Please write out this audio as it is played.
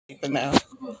For now.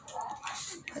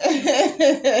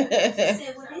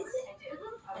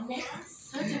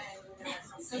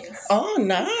 Oh,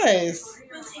 nice.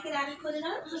 Take it out and put it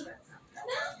up.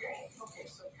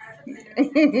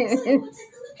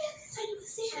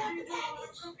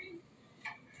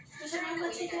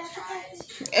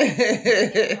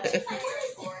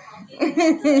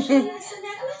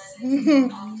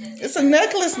 It's a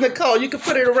necklace, Nicole. You can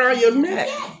put it around your neck.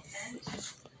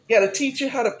 You gotta teach you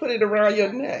how to put it around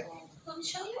your neck. Let me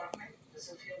show you.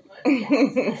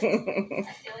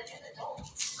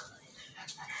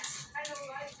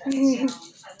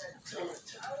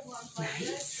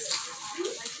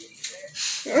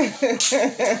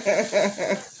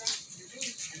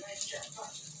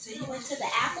 So you went to the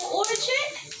apple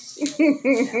orchard?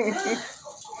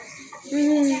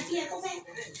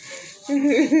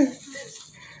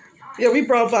 Yeah, we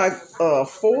brought back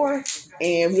 4,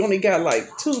 and we only got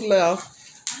like 2 left.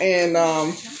 And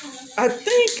I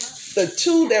think the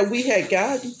 2 that we had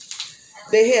gotten,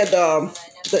 they had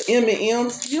the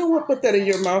M&Ms. You don't want to put that in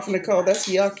your mouth, Nicole. That's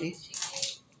yucky.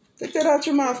 Take that out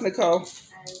your mouth, Nicole.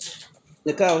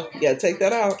 Nicole, you gotta take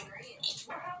that out.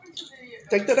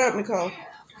 Take that out, Nicole.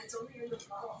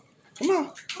 Come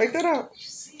on, take that out.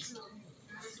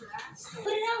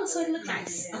 Put it on so it looks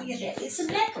nice. Oh, yeah, it's a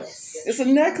necklace. It's a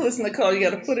necklace, Nicole. You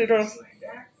gotta put it on.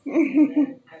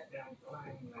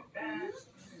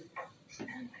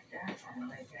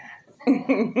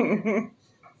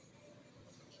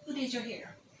 Who did your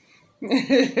hair?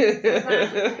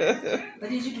 What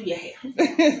did you do your hair?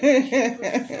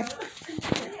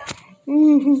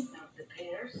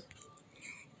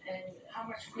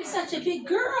 You're such a big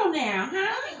girl now,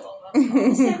 huh?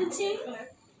 17? Come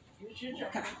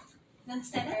on. You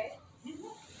understand that?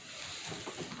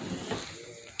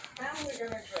 Now we're going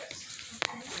to dress.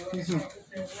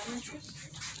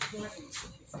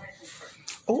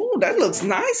 Oh, that looks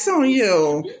nice on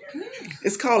you.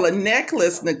 It's called a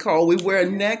necklace, Nicole. We wear a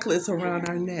necklace around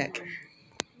our neck.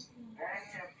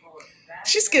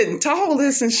 She's getting tall,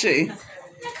 isn't she?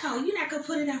 Nicole, you're not going to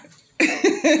put it on.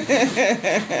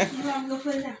 You're not going to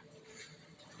put it on.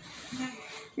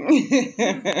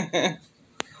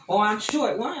 Oh, I'm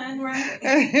short one, right?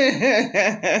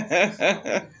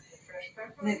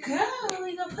 Nicole,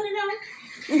 we going to put it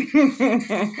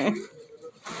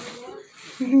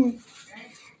on?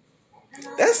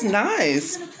 That's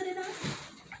nice.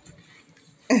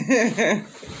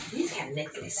 These got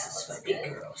necklaces for big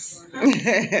girls.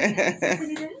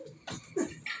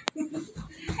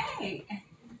 Hey.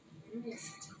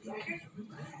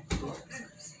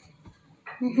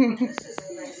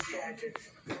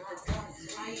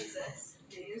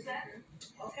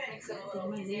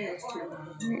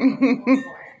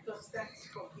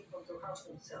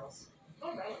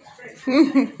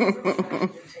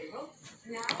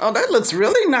 Oh, that looks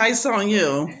really nice on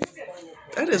you.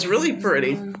 That is really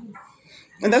pretty.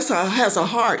 And that's has a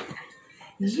heart.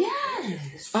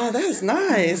 Yes. Oh, that's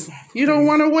nice. You don't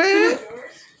want to wear it?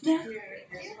 Yeah.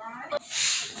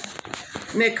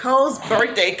 Nicole's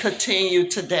birthday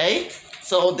continued today.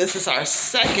 So this is our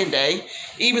 2nd day.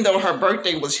 Even though her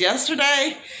birthday was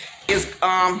yesterday, it's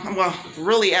well,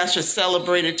 really actually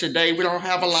celebrated today. We don't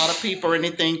have a lot of people or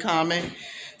anything coming.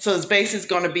 So it's basically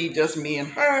going to be just me and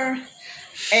her.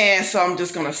 And so I'm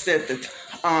just going to set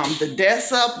the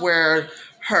desk up where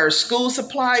her school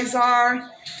supplies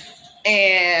are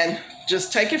and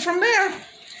just take it from there.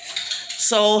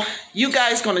 So you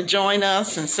guys going to join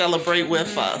us and celebrate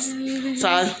with us. So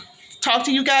I'll talk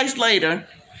to you guys later.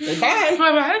 Bye.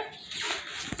 Bye-bye.